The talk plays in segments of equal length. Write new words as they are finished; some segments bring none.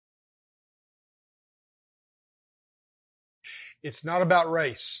It's not about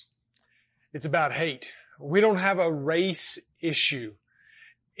race. It's about hate. We don't have a race issue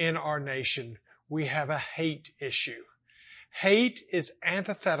in our nation. We have a hate issue. Hate is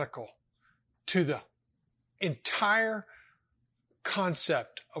antithetical to the entire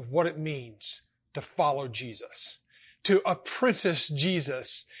concept of what it means to follow Jesus. To apprentice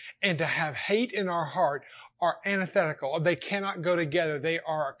Jesus and to have hate in our heart are antithetical. They cannot go together. They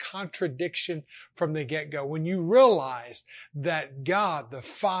are a contradiction from the get-go. When you realize that God, the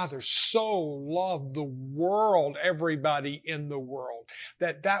Father, so loved the world, everybody in the world,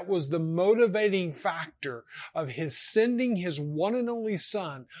 that was the motivating factor of His sending His one and only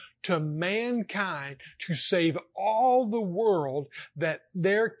Son to mankind to save all the world, that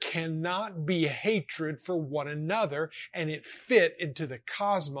there cannot be hatred for one another, and it fit into the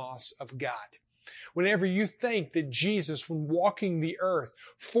cosmos of God. Whenever you think that Jesus, when walking the earth,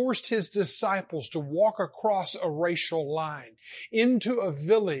 forced His disciples to walk across a racial line into a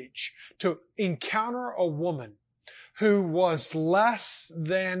village to encounter a woman who was less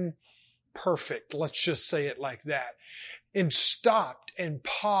than perfect, let's just say it like that, and stopped and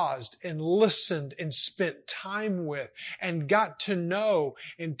paused and listened and spent time with and got to know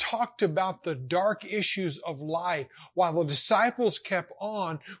and talked about the dark issues of life while the disciples kept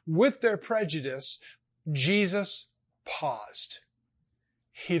on with their prejudice, Jesus paused.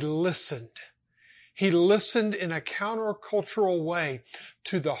 He listened. He listened in a countercultural way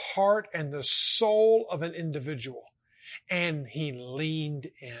to the heart and the soul of an individual. And He leaned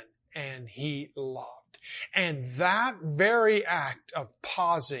in and He loved. And that very act of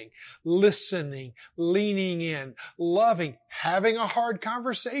pausing, listening, leaning in, loving, having a hard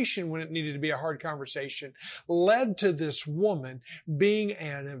conversation when it needed to be a hard conversation, led to this woman being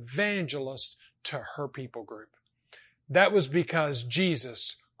an evangelist to her people group. That was because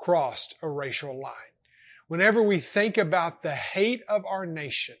Jesus crossed a racial line. Whenever we think about the hate of our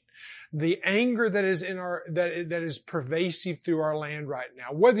nation, the anger that is that is pervasive through our land right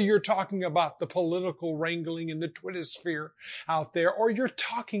now, whether you're talking about the political wrangling in the Twitter sphere out there, or you're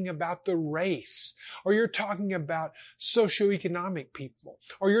talking about the race, or you're talking about socioeconomic people,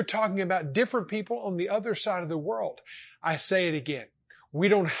 or you're talking about different people on the other side of the world, I say it again. We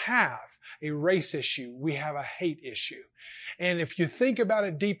don't have a race issue. We have a hate issue. And if you think about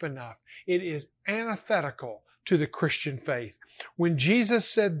it deep enough, it is antithetical to the Christian faith. When Jesus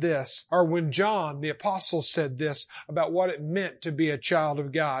said this, or when John, the apostle, said this about what it meant to be a child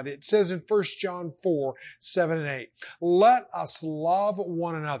of God, it says in 1 John 4, 7 and 8, let us love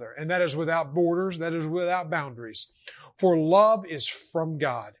one another. And that is without borders, that is without boundaries. For love is from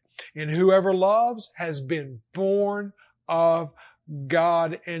God. And whoever loves has been born of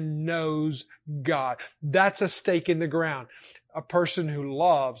God and knows God. That's a stake in the ground. A person who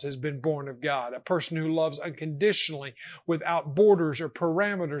loves has been born of God. A person who loves unconditionally without borders or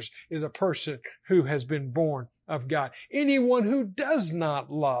parameters is a person who has been born of God. Anyone who does not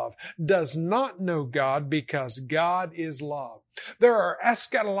love does not know God, because God is love. There are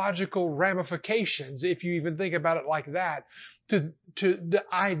eschatological ramifications, if you even think about it like that, to the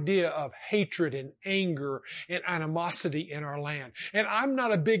idea of hatred and anger and animosity in our land. And I'm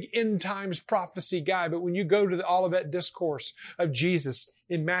not a big end times prophecy guy, but when you go to the Olivet Discourse of Jesus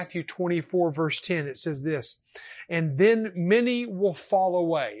in Matthew 24 verse 10, it says this, and then many will fall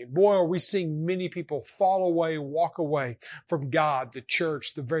away. Boy, are we seeing many people fall away, walk away from God, the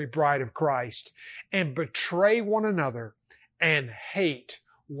church, the very bride of Christ, and betray one another and hate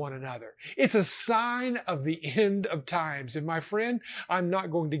one another. It's a sign of the end of times. And my friend, I'm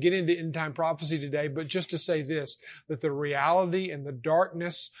not going to get into end time prophecy today, but just to say this, that the reality and the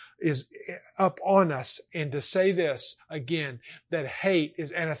darkness is up on us, and to say this again, that hate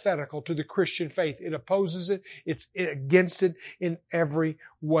is antithetical to the Christian faith. It opposes it. It's against it in every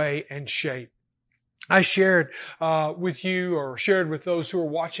way and shape. I shared with you, or shared with those who are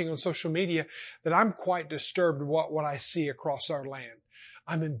watching on social media, that I'm quite disturbed what I see across our land.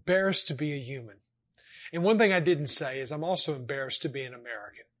 I'm embarrassed to be a human. And one thing I didn't say is I'm also embarrassed to be an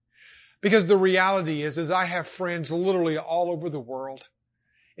American. Because the reality is I have friends literally all over the world,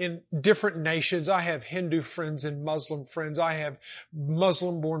 in different nations. I have Hindu friends and Muslim friends. I have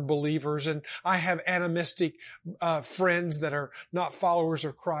Muslim-born believers, and I have animistic friends that are not followers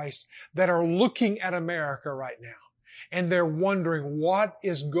of Christ, that are looking at America right now. And they're wondering what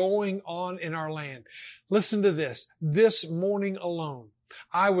is going on in our land. Listen to this. This morning alone,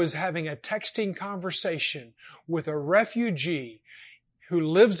 I was having a texting conversation with a refugee who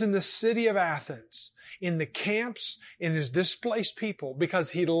lives in the city of Athens, in the camps, in his displaced people,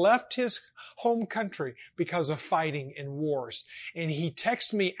 because he left his home country because of fighting and wars. And he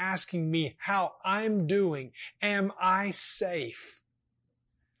texts me asking me how I'm doing. Am I safe?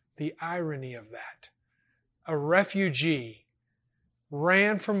 The irony of that. A refugee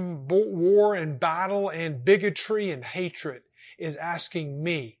ran from war and battle and bigotry and hatred is asking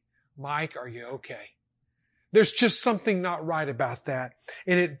me, Mike, are you okay? There's just something not right about that.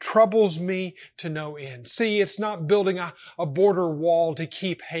 And it troubles me to no end. See, it's not building a border wall to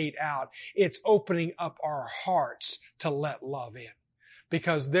keep hate out. It's opening up our hearts to let love in.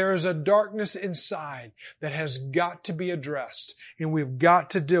 Because there is a darkness inside that has got to be addressed. And we've got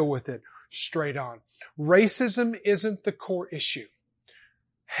to deal with it straight on. Racism isn't the core issue.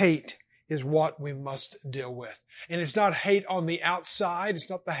 Hate is what we must deal with. And it's not hate on the outside. It's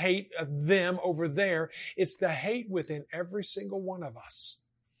not the hate of them over there. It's the hate within every single one of us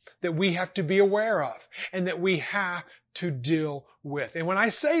that we have to be aware of and that we have to deal with. And when I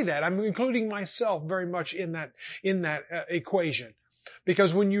say that, I'm including myself very much in that equation.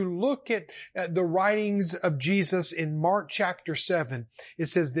 Because when you look at the writings of Jesus in Mark chapter 7, it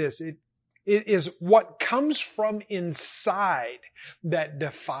says this, it is what comes from inside that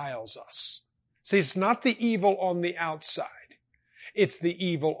defiles us. See, it's not the evil on the outside. It's the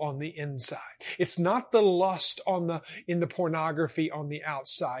evil on the inside. It's not the lust in the pornography on the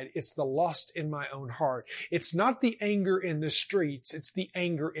outside. It's the lust in my own heart. It's not the anger in the streets. It's the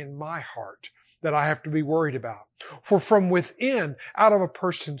anger in my heart that I have to be worried about. For from within, out of a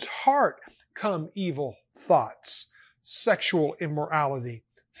person's heart, come evil thoughts, sexual immorality,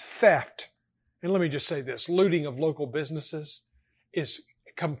 theft. And let me just say this, looting of local businesses is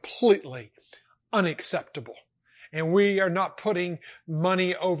completely unacceptable. And we are not putting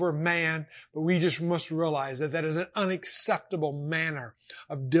money over man, but we just must realize that that is an unacceptable manner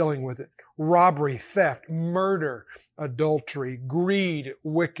of dealing with it. Robbery, theft, murder, adultery, greed,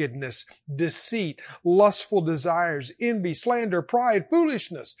 wickedness, deceit, lustful desires, envy, slander, pride,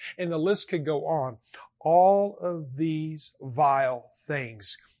 foolishness, and the list could go on. All of these vile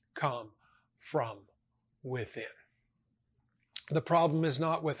things come from within. The problem is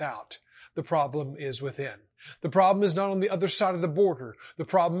not without. The problem is within. The problem is not on the other side of the border. The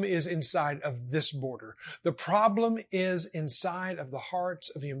problem is inside of this border. The problem is inside of the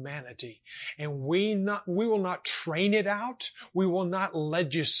hearts of humanity. And we will not train it out. We will not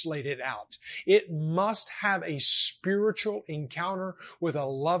legislate it out. It must have a spiritual encounter with a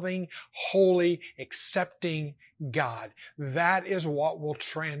loving, holy, accepting God. That is what will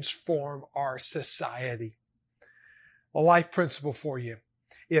transform our society. A life principle for you.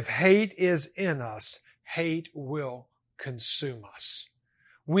 If hate is in us, hate will consume us.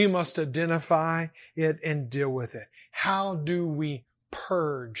 We must identify it and deal with it. How do we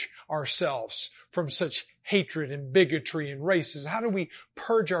purge ourselves from such hatred and bigotry and racism? How do we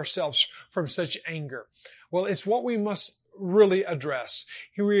purge ourselves from such anger? Well, it's what we must really address.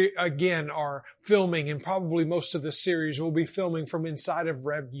 Here we again are filming, and probably most of the series will be filming from inside of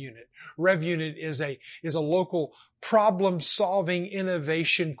Rev Unit. Rev Unit is a local problem-solving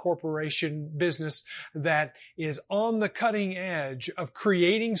innovation corporation business that is on the cutting edge of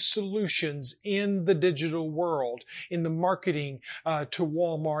creating solutions in the digital world, in the marketing to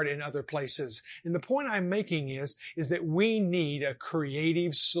Walmart and other places. And the point I'm making is that we need a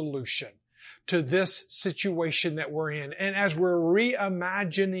creative solution to this situation that we're in. And as we're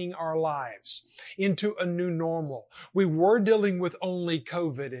reimagining our lives into a new normal, we were dealing with only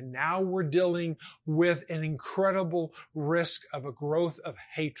COVID, and now we're dealing with an incredible risk of a growth of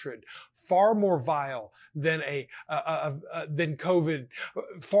hatred, far more vile than than COVID,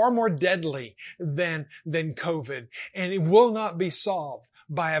 far more deadly than COVID. And it will not be solved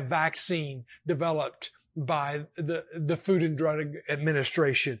by a vaccine developed by the Food and Drug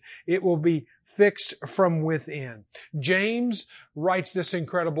Administration. It will be fixed from within. James writes this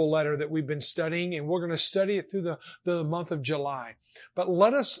incredible letter that we've been studying, and we're going to study it through the month of July. But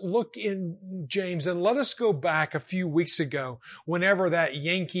let us look in James and let us go back a few weeks ago whenever that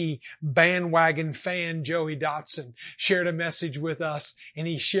Yankee bandwagon fan, Joey Dotson, shared a message with us, and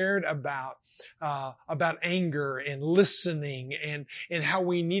he shared about anger and listening and how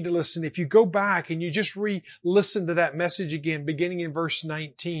we need to listen. If you go back and you just re-listen to that message again, beginning in verse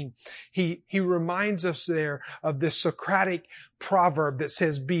 19, he reminds us there of this Socratic proverb that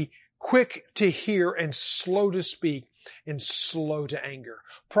says, be quick to hear and slow to speak and slow to anger.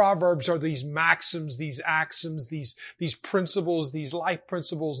 Proverbs are these maxims, these axioms, these principles, these life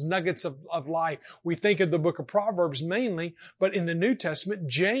principles, nuggets of life. We think of the book of Proverbs mainly, but in the New Testament,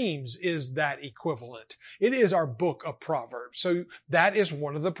 James is that equivalent. It is our book of Proverbs. So that is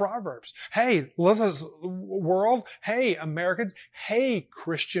one of the Proverbs. Hey, world. Hey, Americans. Hey,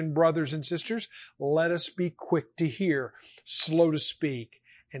 Christian brothers and sisters. Let us be quick to hear, slow to speak,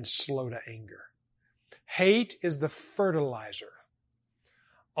 and slow to anger. Hate is the fertilizer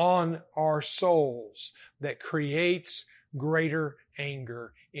on our souls that creates greater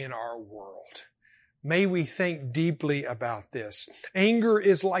anger in our world. May we think deeply about this. Anger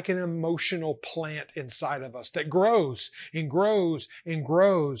is like an emotional plant inside of us that grows and grows and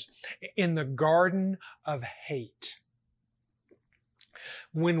grows in the garden of hate.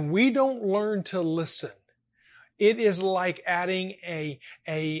 When we don't learn to listen, it is like adding a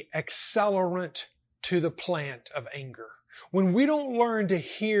accelerant to the plant of anger. When we don't learn to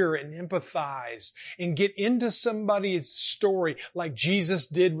hear and empathize and get into somebody's story like Jesus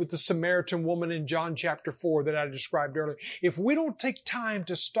did with the Samaritan woman in John chapter 4 that I described earlier, if we don't take time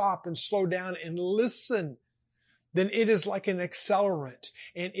to stop and slow down and listen, then it is like an accelerant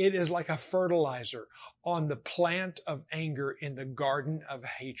and it is like a fertilizer on the plant of anger in the garden of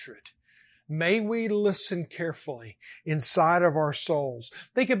hatred. May we listen carefully inside of our souls.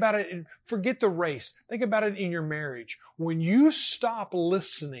 Think about it and forget the race. Think about it in your marriage. When you stop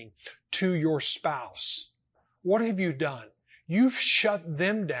listening to your spouse, what have you done? You've shut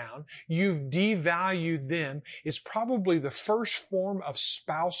them down. You've devalued them. It's probably the first form of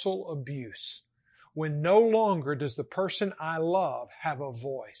spousal abuse, when no longer does the person I love have a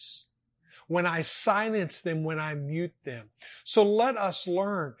voice, when I silence them, when I mute them. So let us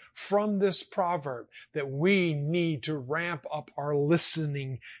learn from this proverb that we need to ramp up our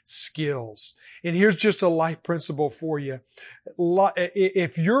listening skills. And here's just a life principle for you.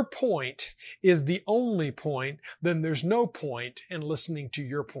 If your point is the only point, then there's no point in listening to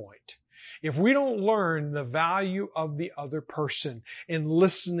your point. If we don't learn the value of the other person and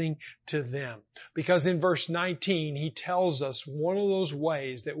listening to them, because in verse 19, he tells us one of those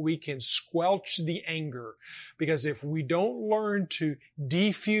ways that we can squelch the anger, because if we don't learn to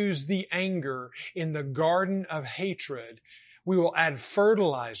defuse the anger in the garden of hatred, we will add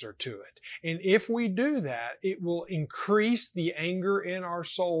fertilizer to it. And if we do that, it will increase the anger in our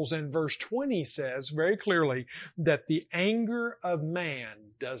souls. And verse 20 says very clearly that the anger of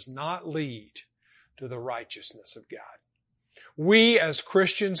man does not lead to the righteousness of God. We as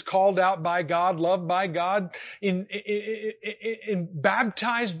Christians called out by God, loved by God, in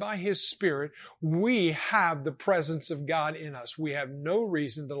baptized by His Spirit, we have the presence of God in us. We have no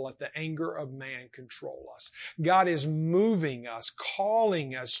reason to let the anger of man control us. God is moving us,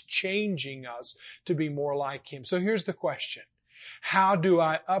 calling us, changing us to be more like Him. So here's the question. How do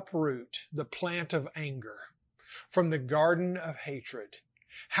I uproot the plant of anger from the garden of hatred?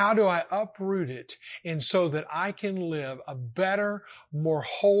 How do I uproot it and so that I can live a better, more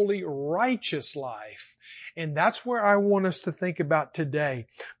holy, righteous life? And that's where I want us to think about today,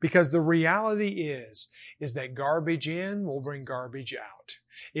 because the reality is that garbage in will bring garbage out.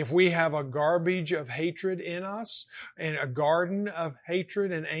 If we have a garbage of hatred in us and a garden of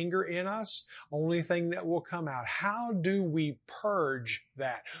hatred and anger in us, only thing that will come out. How do we purge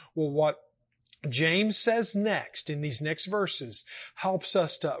that? Well, what James says next in these next verses helps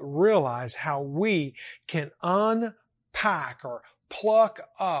us to realize how we can unpack or pluck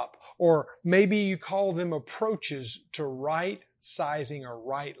up, or maybe you call them approaches to right sizing or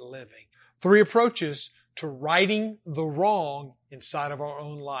right living. 3 approaches to righting the wrong inside of our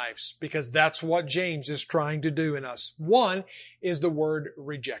own lives, because that's what James is trying to do in us. 1 is the word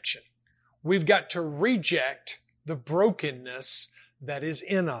rejection. We've got to reject the brokenness that is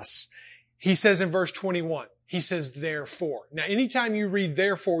in us. He says in verse 21, he says, therefore. Now, anytime you read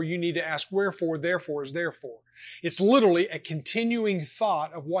therefore, you need to ask wherefore, therefore is therefore. It's literally a continuing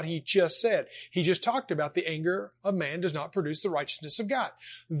thought of what he just said. He just talked about the anger of man does not produce the righteousness of God.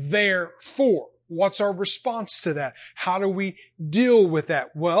 Therefore, what's our response to that? How do we deal with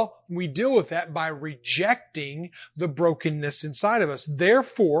that? Well, we deal with that by rejecting the brokenness inside of us.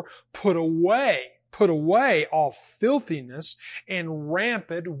 Therefore, put away all filthiness and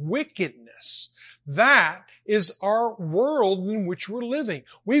rampant wickedness. That is our world in which we're living.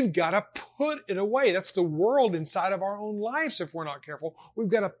 We've got to put it away. That's the world inside of our own lives if we're not careful. We've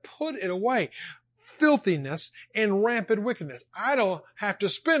got to put it away. Filthiness and rampant wickedness. I don't have to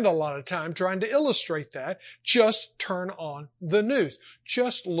spend a lot of time trying to illustrate that. Just turn on the news.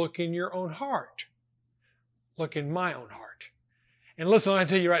 Just look in your own heart. Look in my own heart. And listen, I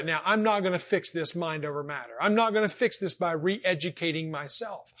tell you right now, I'm not going to fix this mind over matter. I'm not going to fix this by re-educating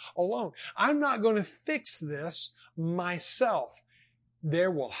myself alone. I'm not going to fix this myself. There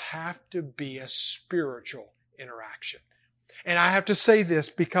will have to be a spiritual interaction. And I have to say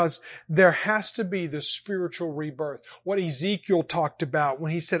this because there has to be the spiritual rebirth. What Ezekiel talked about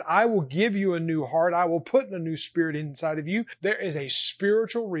when he said, I will give you a new heart. I will put a new spirit inside of you. There is a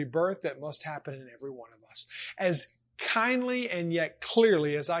spiritual rebirth that must happen in every one of us. As kindly and yet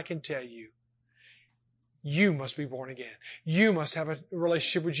clearly as I can tell you, you must be born again. You must have a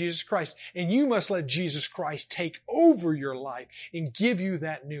relationship with Jesus Christ. And you must let Jesus Christ take over your life and give you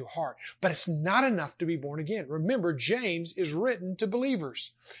that new heart. But it's not enough to be born again. Remember, James is written to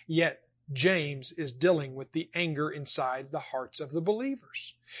believers. Yet, James is dealing with the anger inside the hearts of the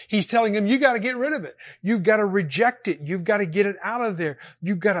believers. He's telling them, you got to get rid of it. You've got to reject it. You've got to get it out of there.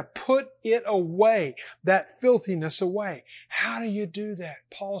 You've got to put it away, that filthiness away. How do you do that?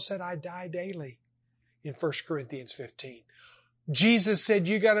 Paul said, I die daily. In 1 Corinthians 15. Jesus said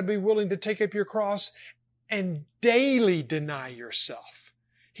you got to be willing to take up your cross and daily deny yourself.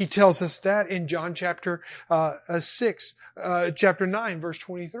 He tells us that in John chapter 9, verse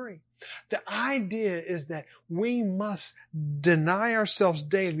 23. The idea is that we must deny ourselves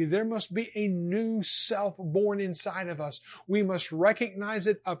daily. There must be a new self born inside of us. We must recognize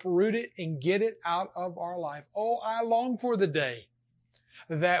it, uproot it, and get it out of our life. Oh, I long for the day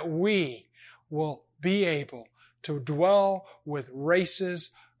that we will be able to dwell with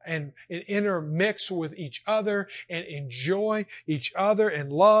races and intermix with each other and enjoy each other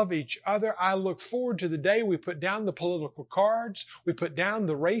and love each other. I look forward to the day we put down the political cards, we put down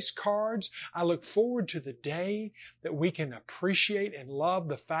the race cards. I look forward to the day that we can appreciate and love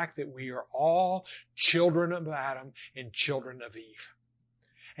the fact that we are all children of Adam and children of Eve.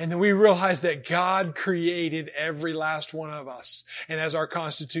 And then we realize that God created every last one of us. And as our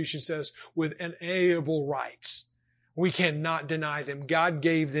Constitution says, with inalienable rights. We cannot deny them. God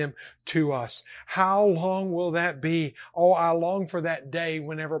gave them to us. How long will that be? Oh, I long for that day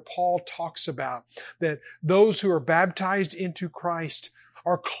whenever Paul talks about that those who are baptized into Christ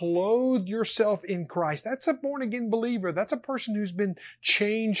are clothed yourself in Christ. That's a born-again believer. That's a person who's been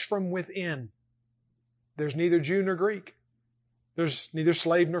changed from within. There's neither Jew nor Greek. There's neither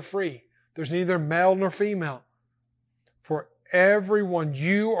slave nor free. There's neither male nor female. For everyone,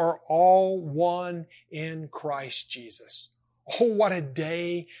 you are all one in Christ Jesus. Oh, what a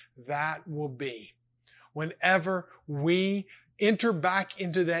day that will be. Whenever we enter back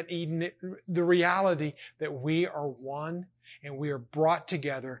into that Eden, the reality that we are one and we are brought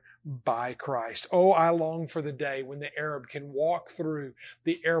together by Christ. Oh, I long for the day when the Arab can walk through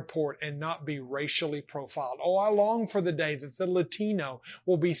the airport and not be racially profiled. Oh, I long for the day that the Latino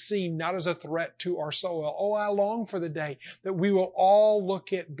will be seen not as a threat to our soil. Oh, I long for the day that we will all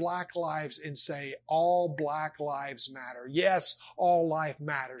look at black lives and say, all black lives matter. Yes, all life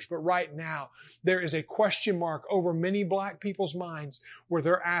matters. But right now, there is a question mark over many black people's minds where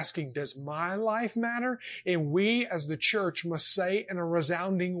they're asking, does my life matter? And we as the church must say in a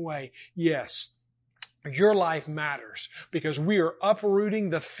resounding way, yes, your life matters because we are uprooting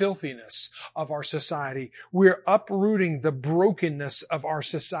the filthiness of our society. We're uprooting the brokenness of our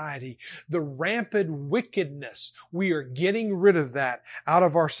society, the rampant wickedness. We are getting rid of that out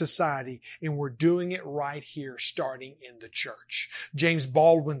of our society, and we're doing it right here, starting in the church. James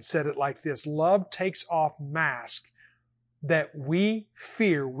Baldwin said it like this: love takes off masks that we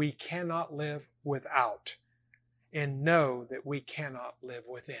fear we cannot live without, and know that we cannot live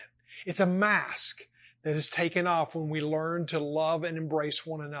within. It's a mask that is taken off when we learn to love and embrace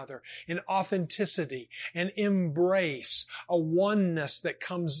one another in authenticity and embrace a oneness that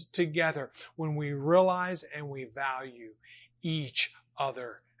comes together when we realize and we value each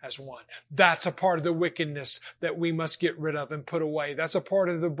other as one. That's a part of the wickedness that we must get rid of and put away. That's a part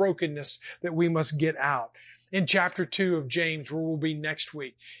of the brokenness that we must get out. In chapter 2 of James, where we'll be next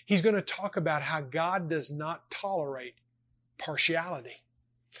week, he's going to talk about how God does not tolerate partiality.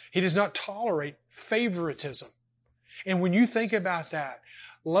 He does not tolerate favoritism. And when you think about that,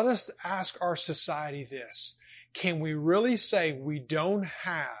 let us ask our society this: can we really say we don't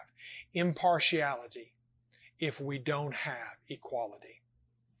have impartiality if we don't have equality?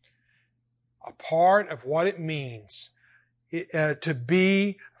 A part of what it means to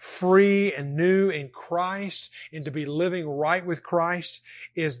be free and new in Christ and to be living right with Christ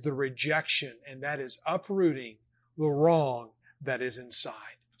is the rejection, and that is uprooting the wrong that is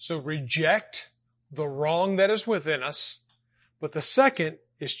inside. So reject the wrong that is within us, but the second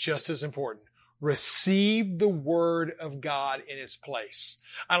is just as important. Receive the Word of God in its place.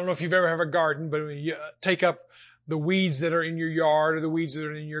 I don't know if you've ever had a garden, but when you take up the weeds that are in your yard or the weeds that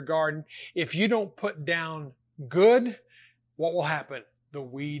are in your garden. If you don't put down good, what will happen? The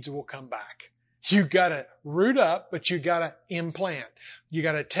weeds will come back. You gotta root up, but you gotta implant. You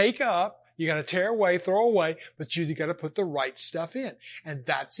gotta take up, you gotta tear away, throw away, but you gotta put the right stuff in. And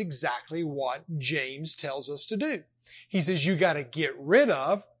that's exactly what James tells us to do. He says you gotta get rid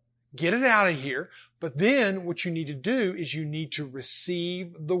of, get it out of here, but then what you need to do is you need to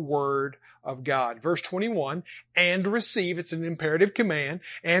receive the Word of God. Verse 21, and receive, it's an imperative command,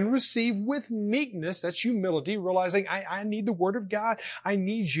 and receive with meekness, that's humility, realizing I need the Word of God, I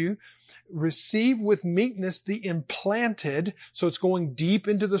need you. Receive with meekness the implanted, so it's going deep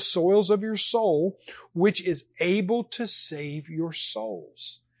into the soils of your soul, which is able to save your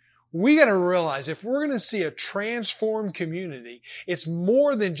souls. We got to realize if we're going to see a transformed community, it's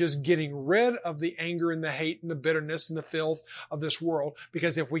more than just getting rid of the anger and the hate and the bitterness and the filth of this world.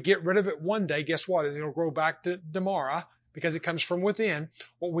 Because if we get rid of it one day, guess what? It'll grow back to tomorrow because it comes from within.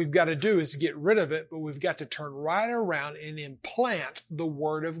 What we've got to do is get rid of it, but we've got to turn right around and implant the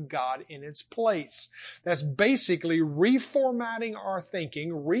Word of God in its place. That's basically reformatting our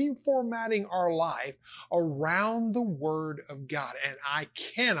thinking, reformatting our life around the Word of God. And I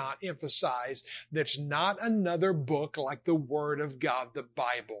cannot emphasize that's not another book like the Word of God, the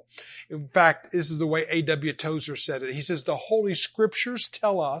Bible. In fact, this is the way A.W. Tozer said it. He says, the Holy Scriptures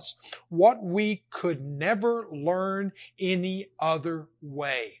tell us what we could never learn any other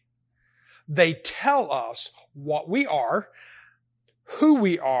way. They tell us what we are, who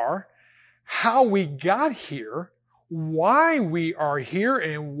we are, how we got here, why we are here,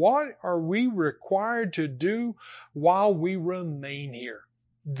 and what are we required to do while we remain here.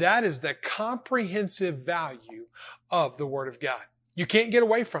 That is the comprehensive value of the Word of God. You can't get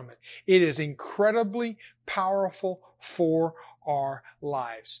away from it. It is incredibly powerful for our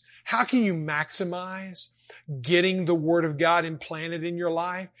lives. How can you maximize getting the Word of God implanted in your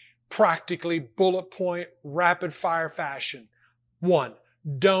life? Practically, bullet point, rapid fire fashion. 1,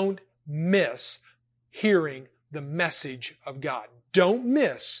 don't miss hearing the message of God. Don't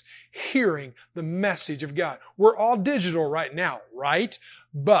miss hearing the message of God. We're all digital right now, right?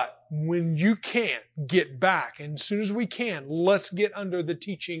 But when you can, get back. And as soon as we can, let's get under the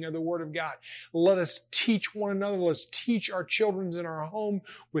teaching of the Word of God. Let us teach one another. Let's teach our children in our home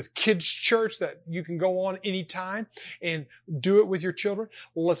with kids' church that you can go on anytime and do it with your children.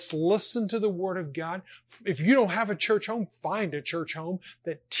 Let's listen to the Word of God. If you don't have a church home, find a church home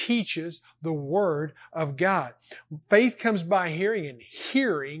that teaches the Word of God. Faith comes by hearing, and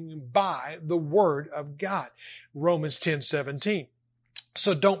hearing by the Word of God. Romans 10:17.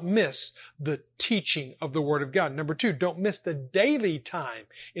 So don't miss the teaching of the Word of God. Number 2, don't miss the daily time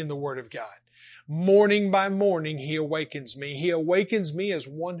in the Word of God. Morning by morning, He awakens me. He awakens me as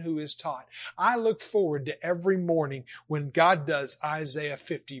one who is taught. I look forward to every morning when God does Isaiah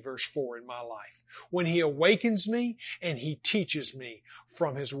 50 verse 4 in my life. When He awakens me and He teaches me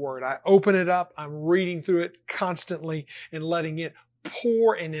from His Word. I open it up, I'm reading through it constantly and letting it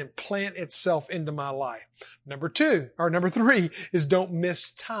pour and implant itself into my life. Number 3 is don't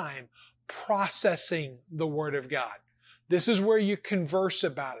miss time processing the Word of God. This is where you converse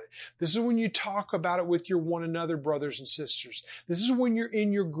about it. This is when you talk about it with your one another brothers and sisters. This is when you're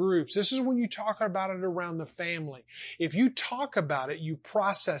in your groups. This is when you talk about it around the family. If you talk about it, you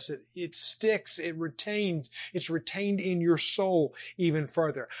process it. It sticks. It's retained in your soul even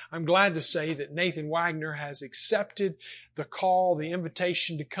further. I'm glad to say that Nathan Wagner has accepted the call, the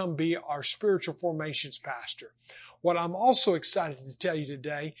invitation to come be our spiritual formations pastor. What I'm also excited to tell you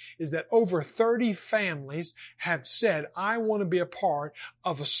today is that over 30 families have said, I want to be a part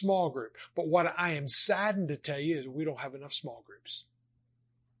of a small group. But what I am saddened to tell you is we don't have enough small groups.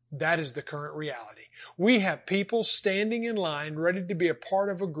 That is the current reality. We have people standing in line ready to be a part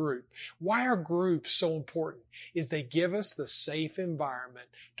of a group. Why are groups so important? Is they give us the safe environment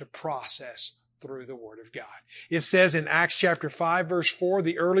to process through the Word of God. It says in Acts chapter 5 verse 4,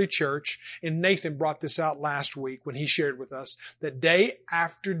 the early church, and Nathan brought this out last week when he shared with us, that day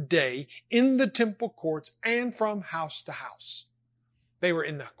after day in the temple courts and from house to house. They were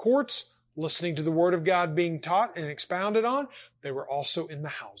in the courts listening to the Word of God being taught and expounded on. They were also in the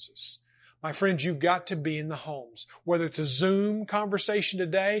houses. My friends, you've got to be in the homes. Whether it's a Zoom conversation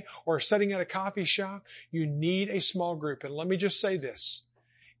today or sitting at a coffee shop, you need a small group. And let me just say this.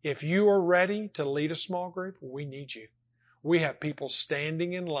 If you are ready to lead a small group, we need you. We have people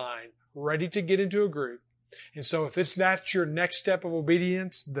standing in line, ready to get into a group. And so if that's your next step of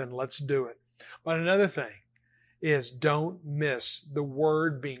obedience, then let's do it. But another thing is don't miss the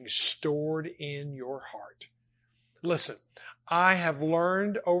Word being stored in your heart. Listen, I have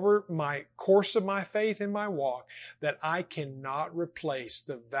learned over my course of my faith and my walk that I cannot replace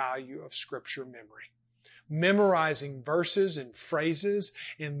the value of Scripture memory. Memorizing verses and phrases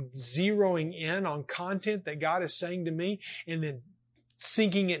and zeroing in on content that God is saying to me and then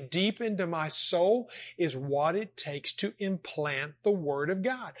sinking it deep into my soul is what it takes to implant the Word of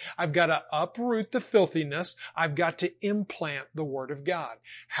God. I've got to uproot the filthiness. I've got to implant the Word of God.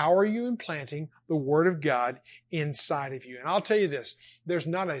 How are you implanting the Word of God inside of you? And I'll tell you this, there's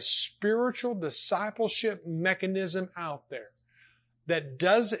not a spiritual discipleship mechanism out there that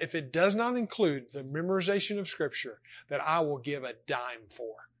does, if it does not include the memorization of Scripture, that I will give a dime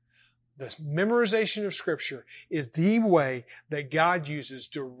for. The memorization of Scripture is the way that God uses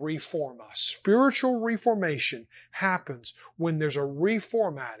to reform us. Spiritual reformation happens when there's a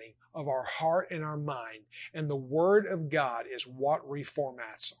reformatting of our heart and our mind, and the Word of God is what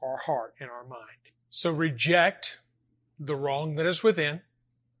reformats our heart and our mind. So reject the wrong that is within.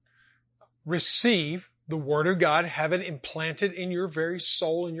 Receive the Word of God, have it implanted in your very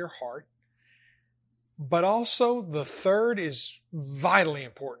soul and your heart. But also the third is vitally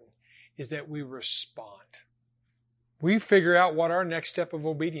important, is that we respond. We figure out what our next step of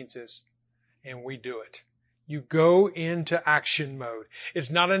obedience is, and we do it. You go into action mode.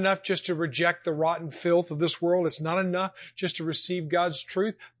 It's not enough just to reject the rotten filth of this world. It's not enough just to receive God's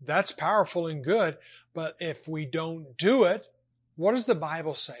truth. That's powerful and good. But if we don't do it, what does the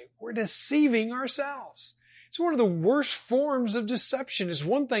Bible say? We're deceiving ourselves. It's one of the worst forms of deception. It's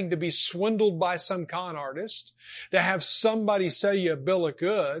one thing to be swindled by some con artist, to have somebody sell you a bill of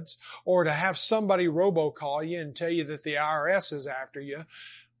goods, or to have somebody robocall you and tell you that the IRS is after you.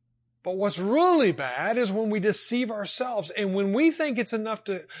 But what's really bad is when we deceive ourselves. And when we think it's enough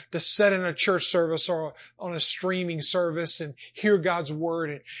to sit in a church service or on a streaming service and hear God's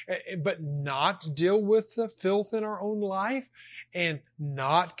word, but not deal with the filth in our own life, and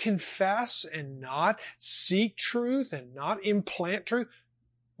not confess and not seek truth and not implant truth,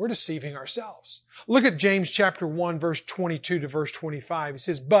 we're deceiving ourselves. Look at James chapter 1, verse 22 to verse 25. It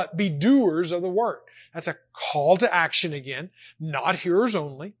says, but be doers of the word. That's a call to action again, not hearers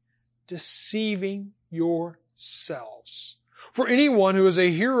only, deceiving yourselves. For anyone who is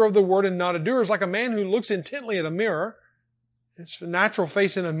a hearer of the word and not a doer is like a man who looks intently at a mirror. It's the natural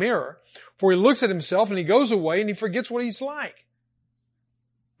face in a mirror. For he looks at himself and he goes away and he forgets what he's like.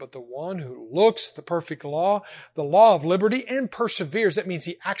 But the one who looks at the perfect law, the law of liberty, and perseveres, that means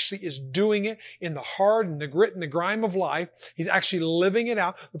he actually is doing it in the hard and the grit and the grime of life. He's actually living it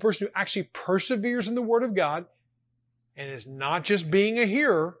out. The person who actually perseveres in the Word of God and is not just being a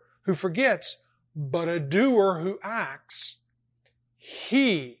hearer who forgets, but a doer who acts,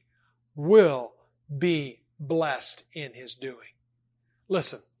 he will be blessed in his doing.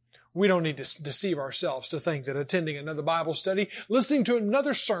 Listen. We don't need to deceive ourselves to think that attending another Bible study, listening to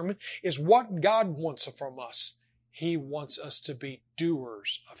another sermon is what God wants from us. He wants us to be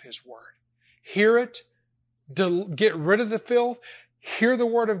doers of His Word. Hear it, get rid of the filth, hear the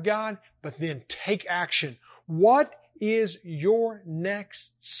Word of God, but then take action. What is your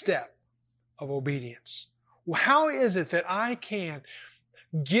next step of obedience? How is it that I can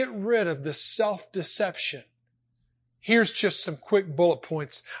get rid of the self-deception? Here's just some quick bullet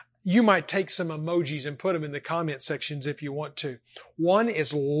points. You might take some emojis and put them in the comment sections if you want to. One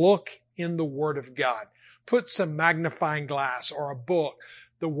is look in the Word of God. Put some magnifying glass or a book.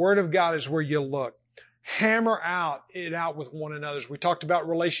 The Word of God is where you look. Hammer it out with one another. We talked about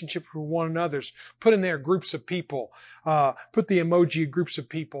relationship with one another. Put in there groups of people. Put the emoji groups of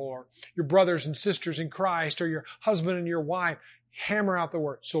people, or your brothers and sisters in Christ, or your husband and your wife. Hammer out the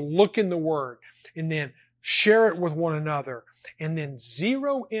Word. So look in the Word and then share it with one another. And then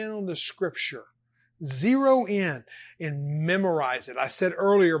zero in on the Scripture. Zero in and memorize it. I said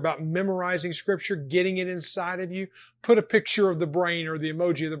earlier about memorizing Scripture, getting it inside of you. Put a picture of the brain or the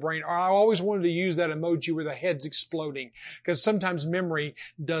emoji of the brain. Or I always wanted to use that emoji where the head's exploding, because sometimes memory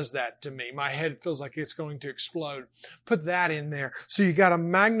does that to me. My head feels like it's going to explode. Put that in there. So you got a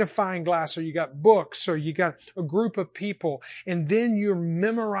magnifying glass, or you got books, or you got a group of people, and then you're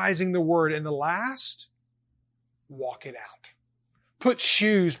memorizing the Word. And the last, walk it out. Put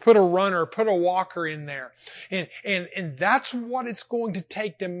shoes, put a runner, put a walker in there. And that's what it's going to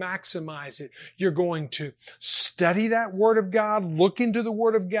take to maximize it. You're going to study that Word of God, look into the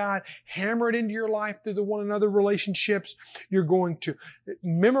Word of God, hammer it into your life through the one another relationships. You're going to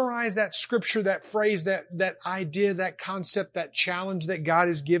memorize that Scripture, that phrase, that idea, that concept, that challenge that God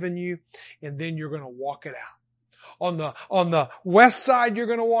has given you, and then you're going to walk it out. On the west side, you're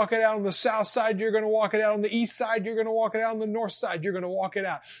going to walk it out. On the south side, you're going to walk it out. On the east side, you're going to walk it out. On the north side, you're going to walk it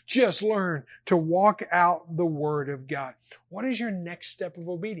out. Just learn to walk out the Word of God. What is your next step of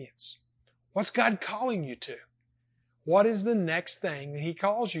obedience? What's God calling you to? What is the next thing that He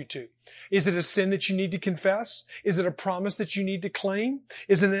calls you to? Is it a sin that you need to confess? Is it a promise that you need to claim?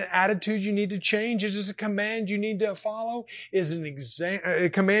 Is it an attitude you need to change? Is it a command you need to follow? Is it a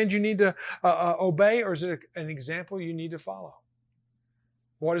command you need to obey? Or is it an example you need to follow?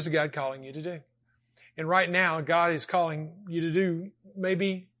 What is God calling you to do? And right now, God is calling you to do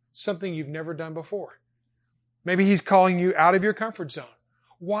maybe something you've never done before. Maybe He's calling you out of your comfort zone.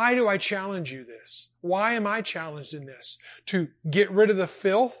 Why do I challenge you this? Why am I challenged in this? To get rid of the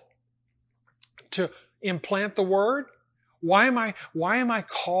filth? To implant the Word? Why am I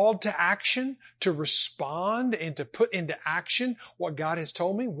called to action? To respond and to put into action what God has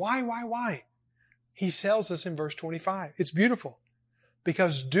told me? Why? He tells us in verse 25. It's beautiful.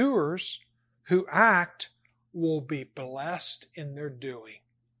 Because doers who act will be blessed in their doing.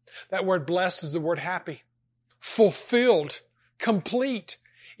 That word blessed is the word happy, fulfilled, complete.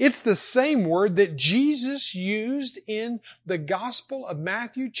 It's the same word that Jesus used in the Gospel of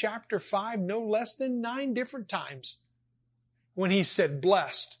Matthew chapter 5 no less than 9 different times when He said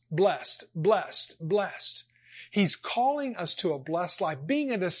blessed, blessed, blessed, blessed. He's calling us to a blessed life.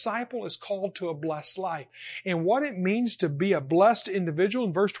 Being a disciple is called to a blessed life. And what it means to be a blessed individual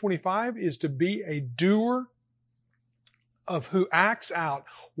in verse 25 is to be a doer of who acts out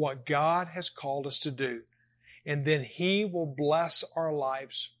what God has called us to do. And then He will bless our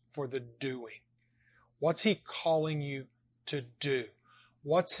lives for the doing. What's He calling you to do?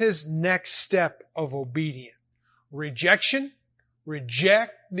 What's His next step of obedience? Rejection?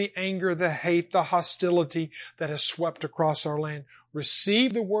 Reject the anger, the hate, the hostility that has swept across our land.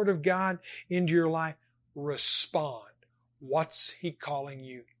 Receive the Word of God into your life. Respond. What's He calling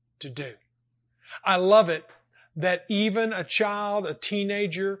you to do? I love it that even a child, a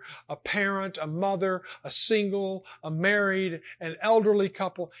teenager, a parent, a mother, a single, a married, an elderly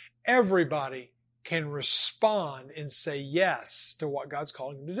couple, everybody can respond and say yes to what God's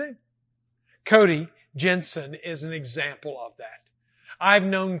calling them to do. Cody Jensen is an example of that. I've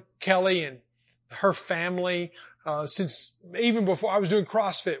known Kelly and her family since even before I was doing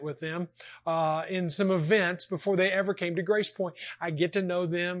CrossFit with them in some events before they ever came to Grace Point. I get to know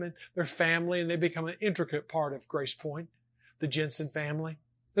them and their family, and they become an intricate part of Grace Point, the Jensen family.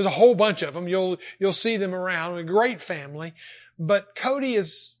 There's a whole bunch of them. You'll see them around. A great family. But Cody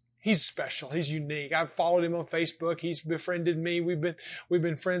he's special. He's unique. I've followed him on Facebook. He's befriended me. We've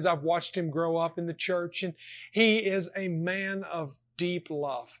been friends. I've watched him grow up in the church, and he is a man of deep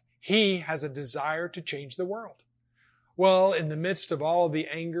love. He has a desire to change the world. Well, in the midst of all of the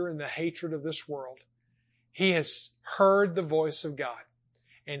anger and the hatred of this world, he has heard the voice of God,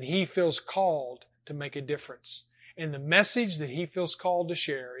 and he feels called to make a difference. And the message that he feels called to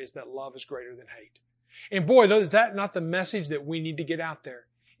share is that love is greater than hate. And boy, is that not the message that we need to get out there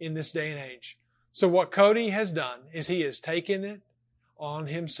in this day and age? So what Cody has done is he has taken it on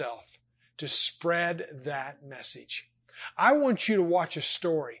himself to spread that message. I want you to watch a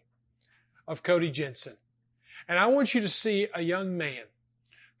story of Cody Jensen. And I want you to see a young man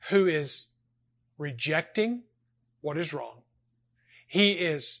who is rejecting what is wrong. He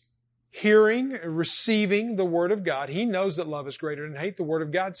is hearing, receiving the Word of God. He knows that love is greater than hate. The Word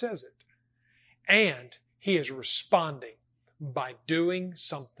of God says it. And he is responding by doing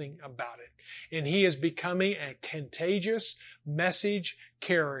something about it. And he is becoming a contagious message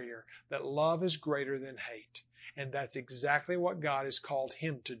carrier that love is greater than hate. And that's exactly what God has called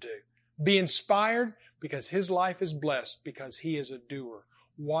him to do. Be inspired because his life is blessed because he is a doer.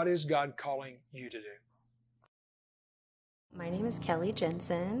 What is God calling you to do? My name is Kelly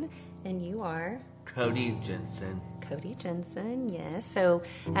Jensen, and you are? Cody Jensen. Cody Jensen, yes. So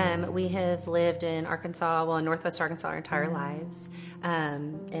we have lived in Arkansas, in Northwest Arkansas our entire lives.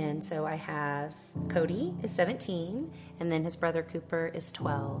 And so I have Cody is 17, and then his brother Cooper is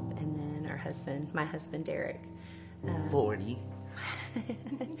 12, and then my husband Derek. 40.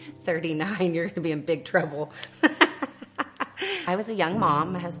 39, you're going to be in big trouble. I was a young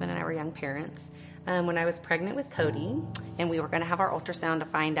mom. My husband and I were young parents. When I was pregnant with Cody, and we were going to have our ultrasound to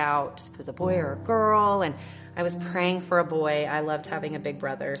find out if it was a boy or a girl, and I was praying for a boy. I loved having a big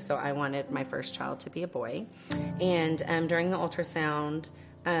brother, so I wanted my first child to be a boy. And during the ultrasound,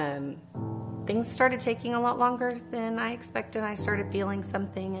 things started taking a lot longer than I expected. I started feeling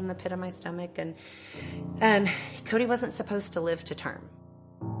something in the pit of my stomach, and Cody wasn't supposed to live to term.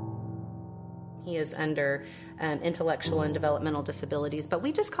 He is under intellectual and developmental disabilities, but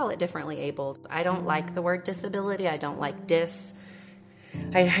we just call it differently abled. I don't like the word disability. I don't like dis.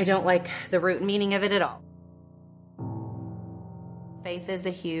 I don't like the root meaning of it at all. Faith is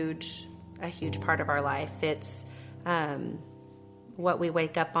a huge part of our life. It's what we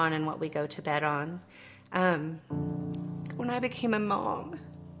wake up on and what we go to bed on. When I became a mom,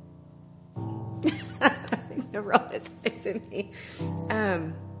 roll his eyes at me.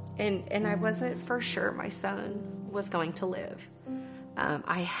 And I wasn't for sure my son was going to live.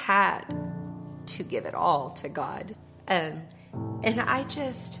 I had to give it all to God. And I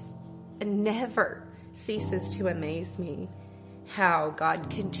just never ceases to amaze me how God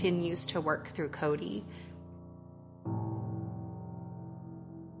continues to work through Cody.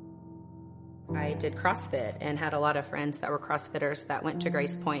 I did CrossFit and had a lot of friends that were CrossFitters that went to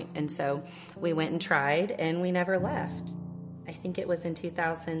Grace Point. And so we went and tried and we never left. I think it was in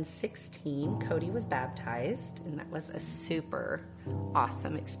 2016, Cody was baptized, and that was a super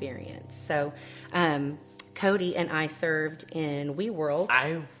awesome experience. So Cody and I served in WeWorld.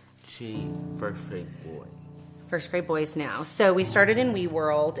 I'm first grade boy. First grade boys now. So we started in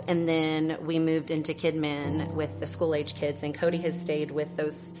WeWorld, and then we moved into KidMin with the school-age kids, and Cody has stayed with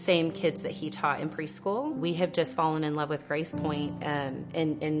those same kids that he taught in preschool. We have just fallen in love with Grace Point,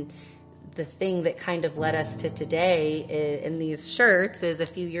 and the thing that kind of led us to today in these shirts is a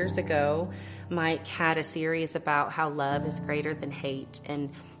few years ago, Mike had a series about how love is greater than hate,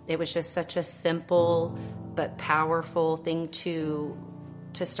 and it was just such a simple but powerful thing to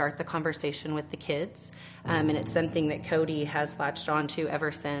start the conversation with the kids. And it's something that Cody has latched onto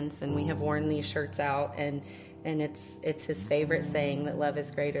ever since, and we have worn these shirts out, and it's his favorite saying that love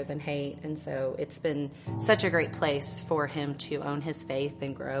is greater than hate. And so it's been such a great place for him to own his faith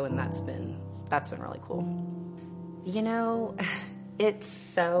and grow, and that's been really cool. You know, it's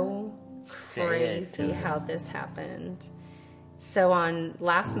so crazy how this happened. So on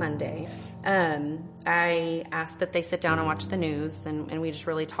last Monday, I asked that they sit down and watch the news, and we just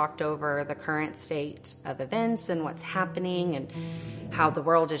really talked over the current state of events and what's happening and how the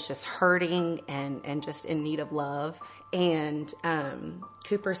world is just hurting and just in need of love. And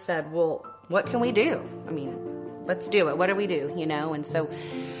Cooper said, well, what can we do? I mean, let's do it. What do we do? You know? And so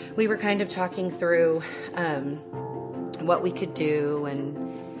we were kind of talking through what we could do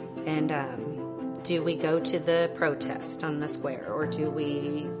and do we go to the protest on the square, or do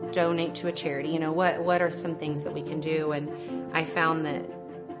we donate to a charity? You know, what are some things that we can do? And I found that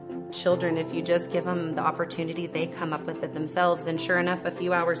children, if you just give them the opportunity, they come up with it themselves. And sure enough, a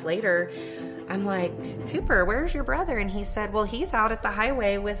few hours later, I'm like, Cooper, where's your brother? And he said, well, he's out at the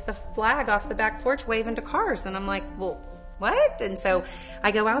highway with the flag off the back porch waving to cars. And I'm like, well, what? And so I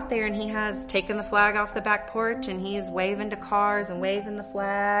go out there, and he has taken the flag off the back porch, and he's waving to cars and waving the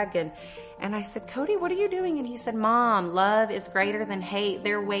flag. And I said, Cody, what are you doing? And he said, Mom, love is greater than hate.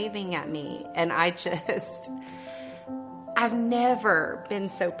 They're waving at me. And I've never been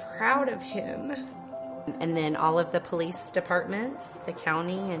so proud of him. And then all of the police departments, the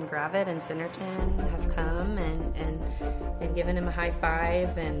county and Gravette and Centerton, have come and given him a high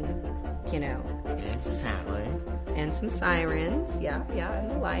five, and, you know. And some sirens, yeah,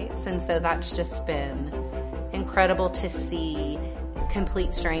 and the lights. And so that's just been incredible to see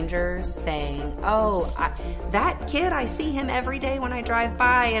complete strangers saying, oh, that kid, I see him every day when I drive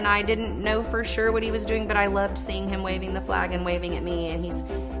by, and I didn't know for sure what he was doing, but I loved seeing him waving the flag and waving at me. And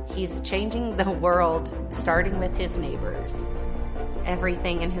he's changing the world, starting with his neighbors.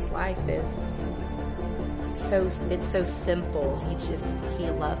 Everything in his life is it's so simple. He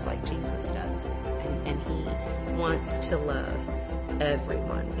loves like Jesus does, and he wants to love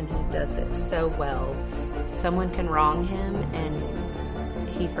everyone, and he does it so well. Someone can wrong him, and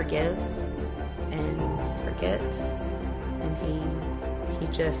he forgives and forgets, and he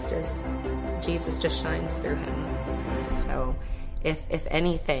just is, Jesus just shines through him. So if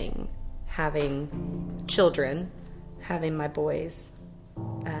anything, having children, having my boys,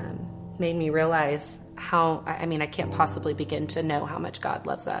 made me realize how, I can't possibly begin to know how much God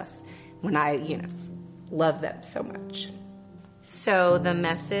loves us when I, love them so much. So the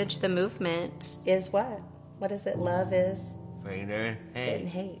message, the movement is what? What is it? Love is greater than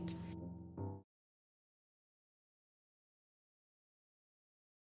hate.